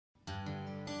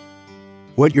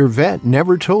What your vet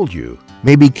never told you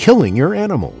may be killing your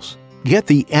animals. Get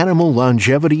the animal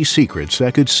longevity secrets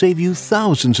that could save you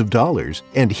thousands of dollars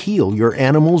and heal your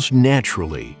animals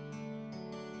naturally.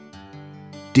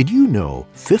 Did you know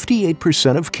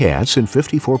 58% of cats and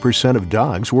 54% of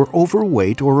dogs were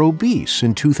overweight or obese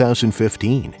in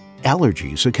 2015?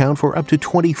 Allergies account for up to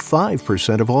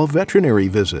 25% of all veterinary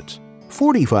visits.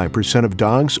 45% of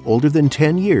dogs older than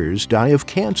 10 years die of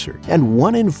cancer, and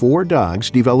 1 in 4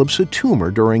 dogs develops a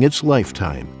tumor during its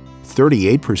lifetime.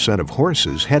 38% of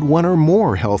horses had 1 or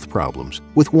more health problems,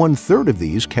 with 1/3 of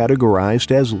these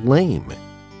categorized as lame.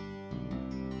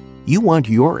 You want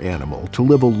your animal to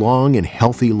live a long and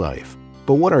healthy life,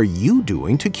 but what are you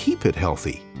doing to keep it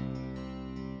healthy?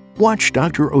 Watch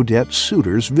Dr. Odette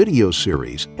Suter's video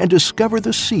series and discover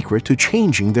the secret to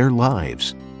changing their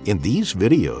lives. In these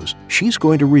videos, she's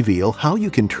going to reveal how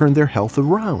you can turn their health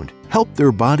around, help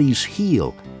their bodies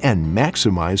heal, and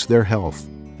maximize their health.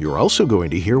 You're also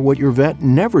going to hear what your vet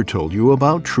never told you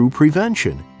about true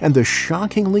prevention and the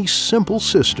shockingly simple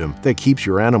system that keeps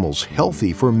your animals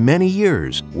healthy for many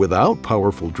years without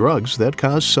powerful drugs that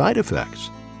cause side effects.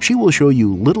 She will show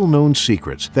you little-known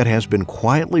secrets that has been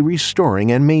quietly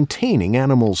restoring and maintaining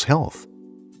animals' health.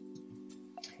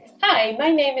 Hi, my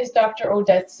name is Dr.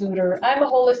 Odette Suter. I'm a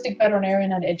holistic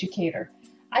veterinarian and educator.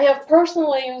 I have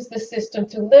personally used this system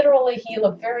to literally heal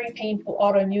a very painful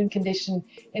autoimmune condition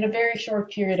in a very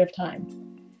short period of time.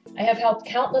 I have helped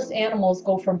countless animals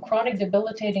go from chronic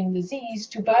debilitating disease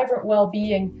to vibrant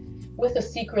well-being with a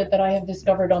secret that I have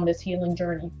discovered on this healing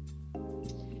journey.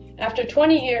 After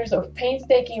 20 years of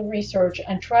painstaking research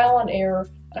and trial and error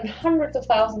and hundreds of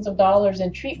thousands of dollars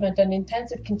in treatment and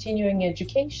intensive continuing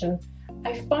education,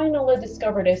 I finally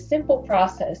discovered a simple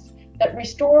process that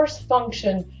restores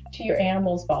function to your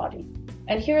animal's body.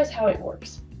 And here's how it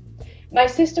works. My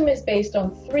system is based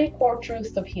on 3 core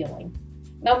truths of healing.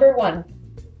 Number 1,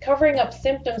 covering up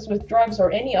symptoms with drugs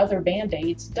or any other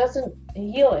band-aids doesn't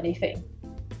heal anything.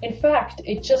 In fact,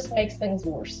 it just makes things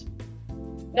worse.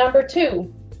 Number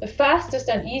 2, the fastest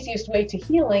and easiest way to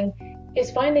healing is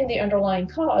finding the underlying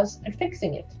cause and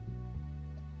fixing it.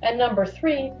 And number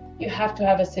 3, you have to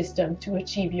have a system to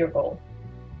achieve your goal.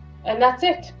 And that's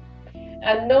it.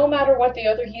 And no matter what the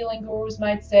other healing gurus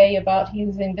might say about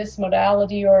using this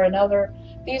modality or another,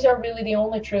 these are really the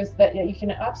only truths that you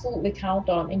can absolutely count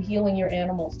on in healing your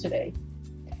animals today.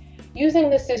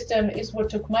 Using this system is what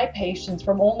took my patients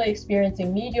from only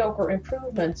experiencing mediocre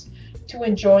improvements to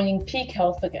enjoying peak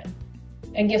health again.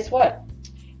 And guess what?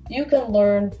 You can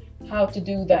learn how to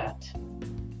do that.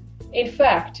 In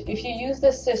fact, if you use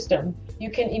this system, you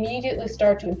can immediately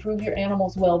start to improve your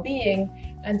animal's well-being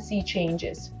and see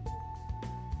changes.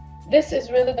 This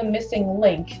is really the missing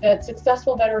link that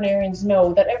successful veterinarians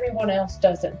know that everyone else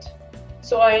doesn't.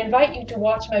 So I invite you to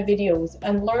watch my videos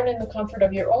and learn in the comfort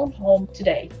of your own home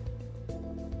today.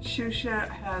 Shusha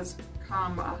has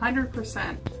come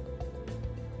 100%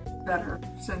 better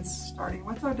since starting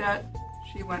with Odette.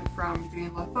 She went from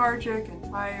being lethargic and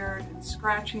tired and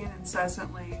scratching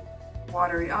incessantly,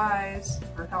 watery eyes.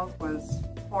 Her health was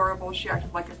horrible. She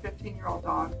acted like a 15-year-old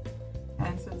dog.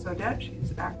 And since Odette,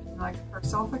 she's acting like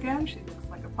herself again. She looks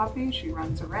like a puppy. She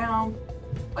runs around,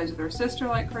 plays with her sister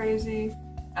like crazy.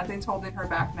 Nothing's holding her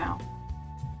back now.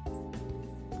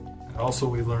 And also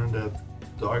we learned that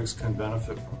dogs can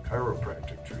benefit from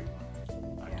chiropractic treatment.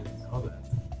 I didn't know that.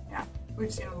 Yeah,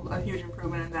 we've seen a huge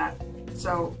improvement in that.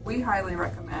 So we highly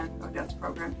recommend Odette's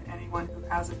program to anyone who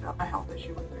has a health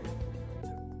issue with their animal.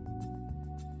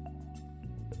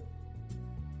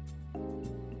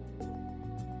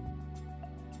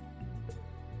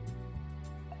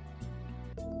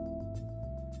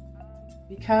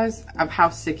 Because of how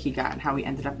sick he got and how he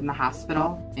ended up in the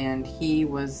hospital, and he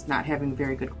was not having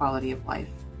very good quality of life.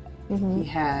 He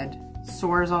had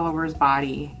sores all over his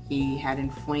body. He had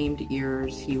inflamed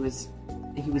ears. He was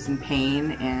in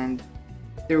pain, and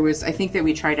I think that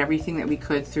we tried everything that we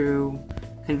could through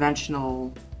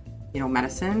conventional,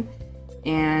 medicine,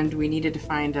 and we needed to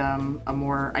find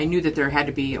I knew that there had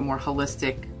to be a more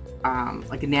holistic,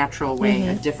 like a natural way,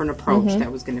 a different approach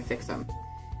that was going to fix him.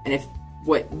 And if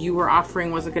what you were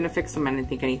offering wasn't going to fix him, I didn't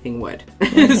think anything would.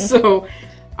 So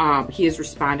he has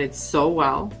responded so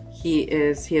well. He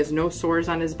has no sores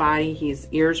on his body. His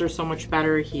ears are so much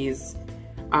better. He's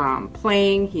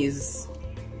playing. He's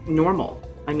normal.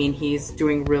 I mean, he's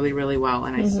doing really, really well.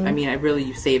 And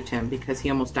you saved him, because he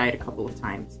almost died a couple of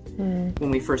times. When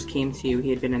we first came to you,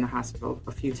 he had been in the hospital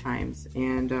a few times,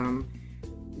 and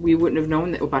we wouldn't have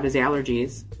known about his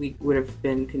allergies. We would have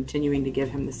been continuing to give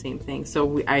him the same thing.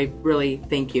 So I really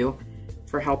thank you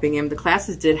for helping him. The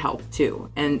classes did help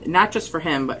too, and not just for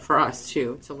him, but for us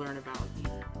too, to learn about.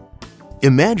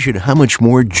 Imagine how much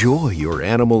more joy your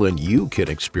animal and you can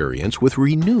experience with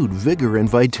renewed vigor and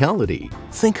vitality.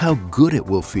 Think how good it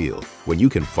will feel when you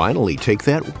can finally take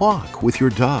that walk with your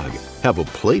dog, have a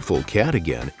playful cat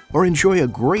again, or enjoy a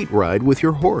great ride with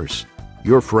your horse.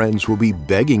 Your friends will be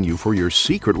begging you for your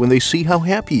secret when they see how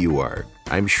happy you are.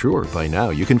 I'm sure by now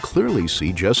you can clearly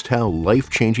see just how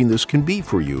life-changing this can be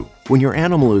for you when your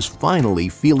animal is finally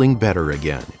feeling better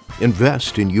again.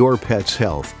 Invest in your pet's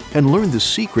health and learn the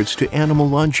secrets to animal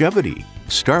longevity.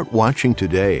 Start watching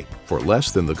today. For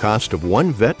less than the cost of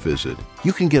one vet visit,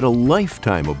 you can get a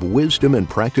lifetime of wisdom and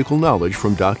practical knowledge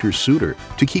from Dr. Suter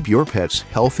to keep your pets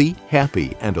healthy,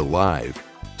 happy, and alive.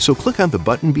 So click on the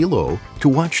button below to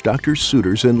watch Dr.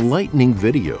 Suter's enlightening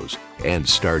videos and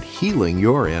start healing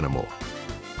your animal.